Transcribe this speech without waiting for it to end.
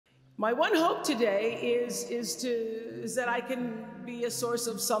My one hope today is that I can be a source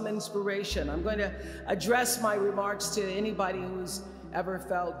of some inspiration. I'm going to address my remarks to anybody who's ever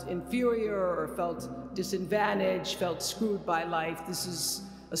felt inferior or felt disadvantaged, felt screwed by life. This is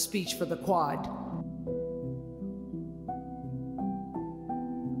a speech for the quad.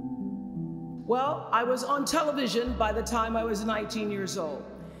 Well, I was on television by the time I was 19 years old.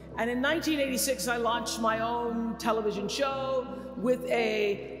 And in 1986, I launched my own television show with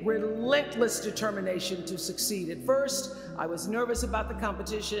a relentless determination to succeed. At first, I was nervous about the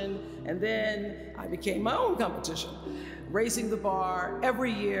competition, and then I became my own competition, raising the bar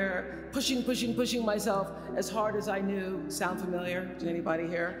every year, pushing myself as hard as I knew. Sound familiar to anybody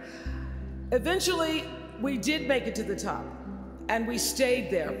here? Eventually, we did make it to the top. And we stayed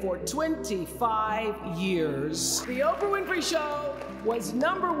there for 25 years. The Oprah Winfrey Show was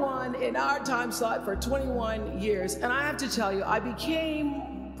 #1 in our time slot for 21 years. And I have to tell you, I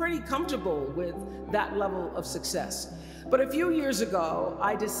became pretty comfortable with that level of success. But a few years ago,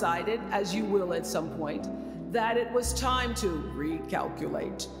 I decided, as you will at some point, that it was time to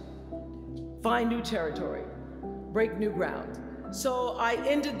recalculate, find new territory, break new ground. So I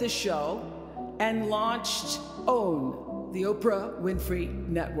ended the show and launched OWN, the Oprah Winfrey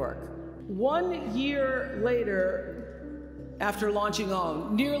Network. 1 year later, after launching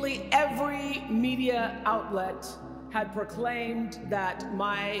OWN, nearly every media outlet had proclaimed that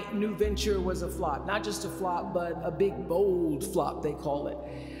my new venture was a flop. Not just a flop, but a big, bold flop, they call it.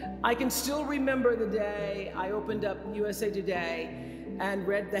 I can still remember the day I opened up USA Today and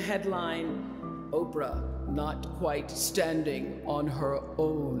read the headline, "Oprah not quite standing on her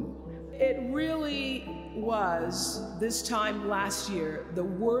own." It really was, this time last year, the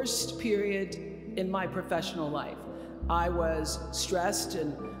worst period in my professional life. I was stressed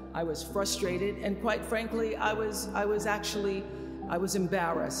and I was frustrated, and quite frankly, I was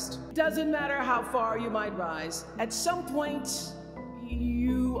embarrassed. Doesn't matter how far you might rise, at some point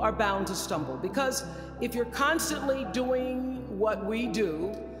you are bound to stumble, because if you're constantly doing what we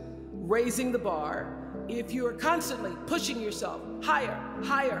do, raising the bar, if you're constantly pushing yourself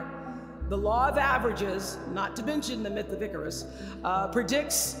higher, the law of averages, not to mention the myth of Icarus,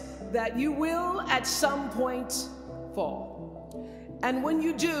 predicts that you will at some point fall. And when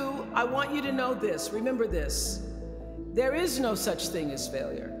you do, I want you to know this, remember this: there is no such thing as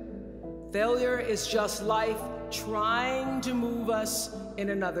failure. Failure is just life trying to move us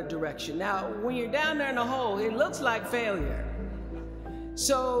in another direction. Now, when you're down there in the hole, it looks like failure.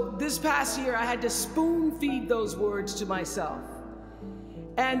 So this past year, I had to spoon feed those words to myself.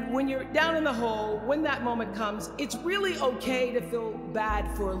 And when you're down in the hole, when that moment comes, it's really okay to feel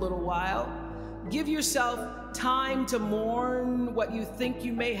bad for a little while. Give yourself time to mourn what you think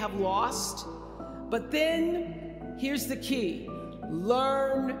you may have lost. But then, here's the key: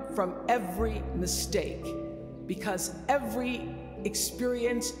 learn from every mistake, because every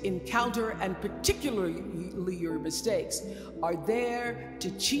experience, encounter, and particularly your mistakes, are there to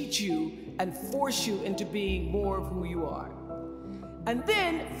teach you and force you into being more of who you are. And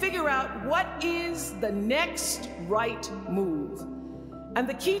then figure out what is the next right move. And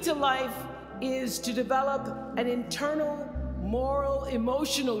the key to life is to develop an internal, moral,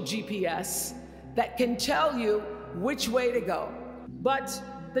 emotional GPS that can tell you which way to go. But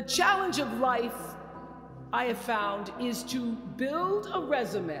the challenge of life, I have found, is to build a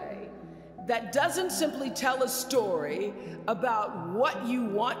resume that doesn't simply tell a story about what you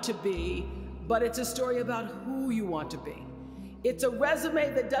want to be, but it's a story about who you want to be. It's a resume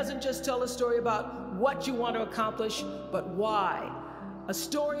that doesn't just tell a story about what you want to accomplish, but why. A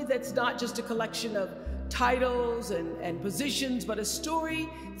story that's not just a collection of titles and positions, but a story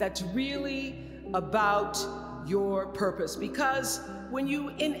that's really about your purpose. Because when you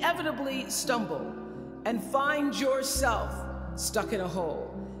inevitably stumble and find yourself stuck in a hole,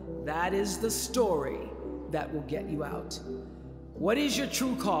 that is the story that will get you out. What is your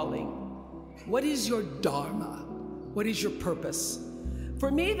true calling? What is your dharma? What is your purpose? For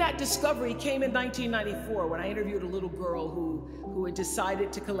me, that discovery came in 1994 when I interviewed a little girl who had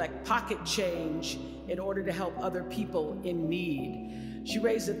decided to collect pocket change in order to help other people in need. She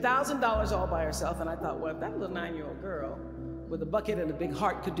raised $1,000 all by herself, and I thought, well, if that little 9-year-old girl with a bucket and a big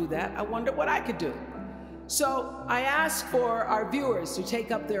heart could do that, I wonder what I could do. So I asked for our viewers to take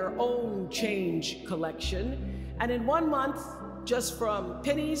up their own change collection, and in 1 month, just from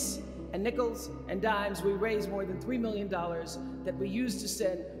pennies and nickels and dimes, we raised more than $3 million that we used to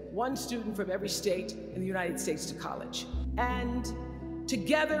send one student from every state in the United States to college. And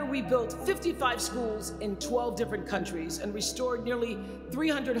together we built 55 schools in 12 different countries and restored nearly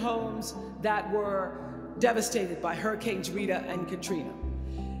 300 homes that were devastated by Hurricanes Rita and Katrina.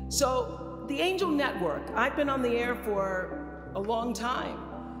 So the Angel Network, I've been on the air for a long time,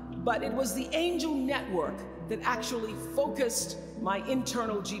 but it was the Angel Network that actually focused my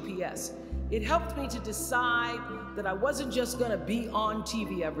internal GPS. It helped me to decide that I wasn't just gonna be on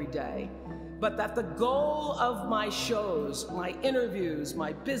TV every day, but that the goal of my shows, my interviews,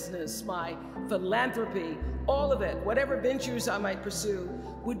 my business, my philanthropy, all of it, whatever ventures I might pursue,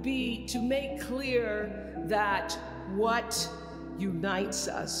 would be to make clear that what unites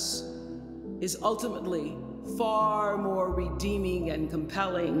us is ultimately far more redeeming and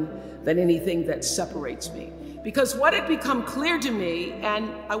compelling than anything that separates me. Because what had become clear to me,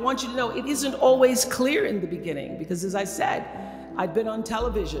 and I want you to know, it isn't always clear in the beginning, because as I said, I've been on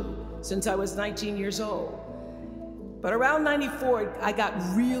television since I was 19 years old. But around 94, I got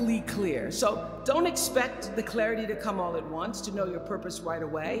really clear. So don't expect the clarity to come all at once, to know your purpose right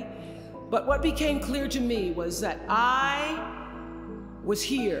away. But what became clear to me was that I was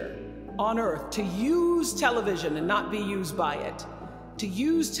here on earth to use television and not be used by it, to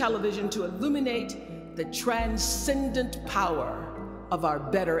use television to illuminate the transcendent power of our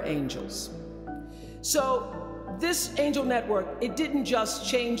better angels. So this Angel Network, it didn't just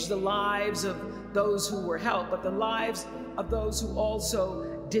change the lives of those who were helped, but the lives of those who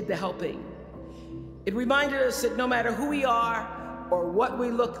also did the helping. It reminded us that no matter who we are, or what we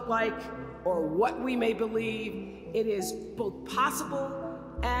look like, or what we may believe, it is both possible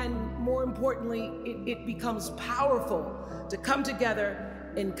and, more importantly, it becomes powerful to come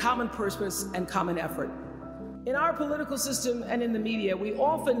together in common purpose and common effort. In our political system and in the media, we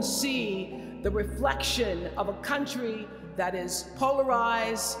often see the reflection of a country that is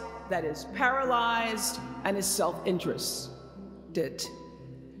polarized, that is paralyzed, and is self-interested.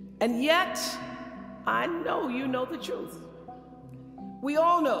 And yet, I know you know the truth. We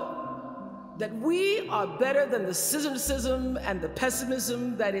all know that we are better than the cynicism and the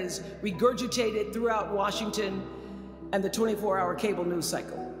pessimism that is regurgitated throughout Washington and the 24-hour cable news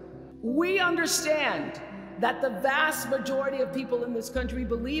cycle. We understand that the vast majority of people in this country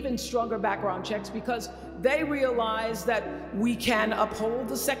believe in stronger background checks because they realize that we can uphold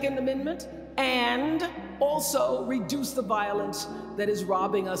the Second Amendment and also reduce the violence that is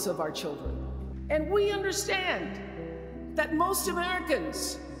robbing us of our children. And we understand that most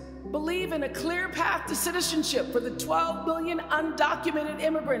Americans believe in a clear path to citizenship for the 12 million undocumented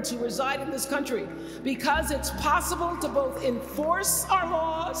immigrants who reside in this country, because it's possible to both enforce our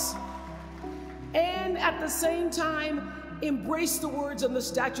laws and at the same time embrace the words on the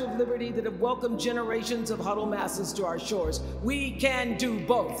Statue of Liberty that have welcomed generations of huddled masses to our shores. We can do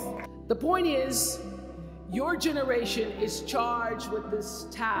both. The point is, your generation is charged with this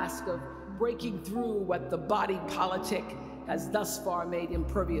task of breaking through what the body politic has thus far made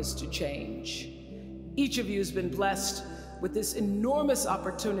impervious to change. Each of you has been blessed with this enormous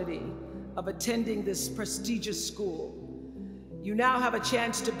opportunity of attending this prestigious school. You now have a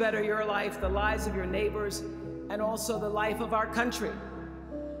chance to better your life, the lives of your neighbors, and also the life of our country.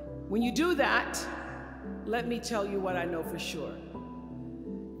 When you do that, let me tell you what I know for sure.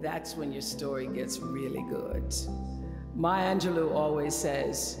 That's when your story gets really good. Maya Angelou always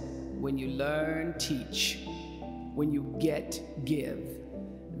says, when you learn, teach. When you get, give.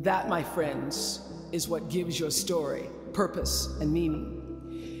 That, my friends, is what gives your story purpose and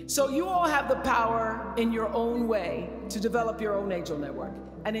meaning. So you all have the power in your own way to develop your own Angel Network.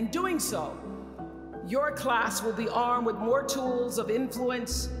 And in doing so, your class will be armed with more tools of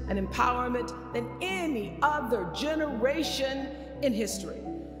influence and empowerment than any other generation in history.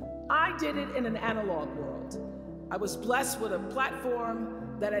 I did it in an analog world. I was blessed with a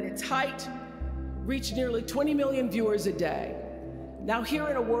platform that at its height reached nearly 20 million viewers a day. Now here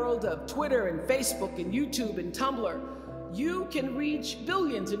in a world of Twitter and Facebook and YouTube and Tumblr, you can reach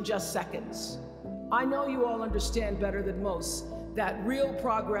billions in just seconds. I know you all understand better than most that real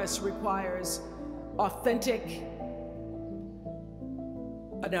progress requires an authentic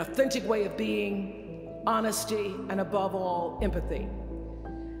way of being, honesty, and above all, empathy.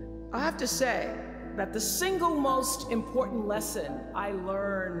 I have to say that the single most important lesson I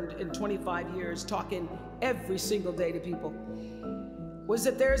learned in 25 years talking every single day to people was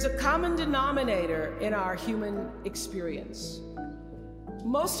that there's a common denominator in our human experience.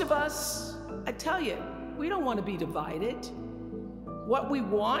 Most of us, I tell you, we don't want to be divided. What we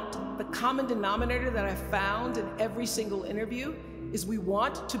want, the common denominator that I found in every single interview, is we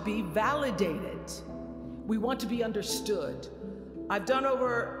want to be validated. We want to be understood. I've done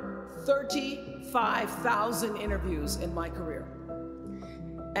over 35,000 interviews in my career.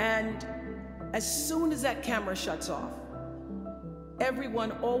 And as soon as that camera shuts off,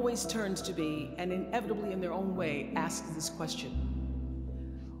 everyone always turns to me and inevitably in their own way asks this question: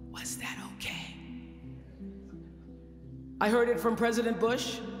 Was that okay? I heard it from President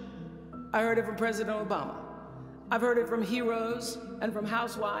Bush. I heard it from President Obama. I've heard it from heroes and from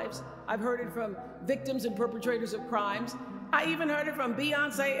housewives. I've heard it from victims and perpetrators of crimes. I even heard it from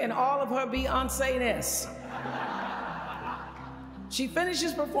Beyonce and all of her Beyonce-ness. She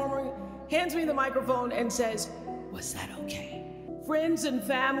finishes performing, hands me the microphone and says, was that okay? Friends and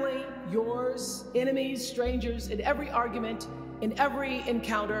family, yours, enemies, strangers, in every argument, in every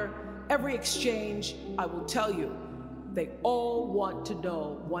encounter, every exchange, I will tell you, they all want to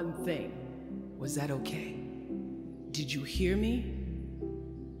know one thing. Was that okay? Did you hear me?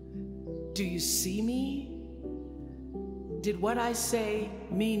 Do you see me? Did what I say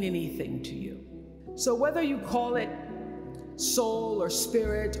mean anything to you? So whether you call it soul or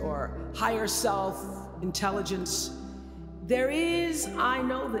spirit or higher self, intelligence, there is, I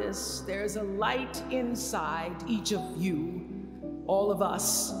know this, there's a light inside each of you, all of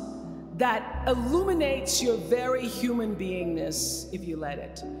us, that illuminates your very human beingness if you let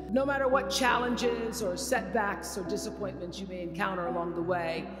it. No matter what challenges or setbacks or disappointments you may encounter along the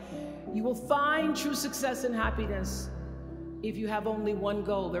way, you will find true success and happiness if you have only one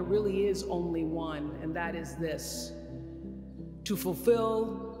goal. There really is only one, and that is this: to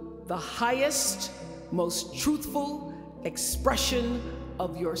fulfill the highest, most truthful expression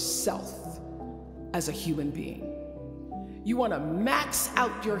of yourself as a human being. You want to max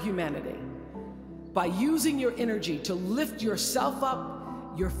out your humanity by using your energy to lift yourself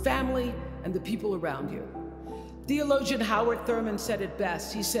up, your family, and the people around you. Theologian Howard Thurman said it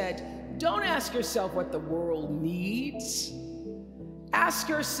best. He said, don't ask yourself what the world needs. Ask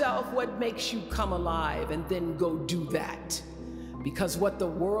yourself what makes you come alive, and then go do that. Because what the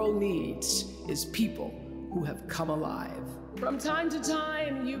world needs is people who have come alive. From time to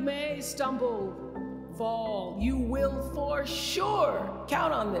time, you may stumble, fall. You will for sure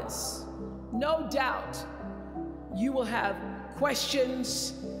count on this. No doubt. You will have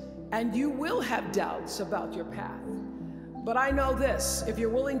questions and you will have doubts about your path. But I know this: if you're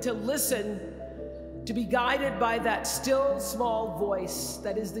willing to listen, to be guided by that still small voice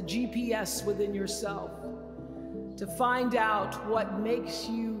that is the GPS within yourself, to find out what makes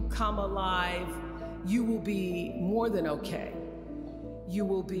you come alive, you will be more than okay. You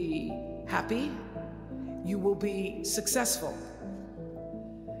will be happy, you will be successful,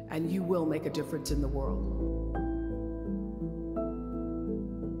 and you will make a difference in the world.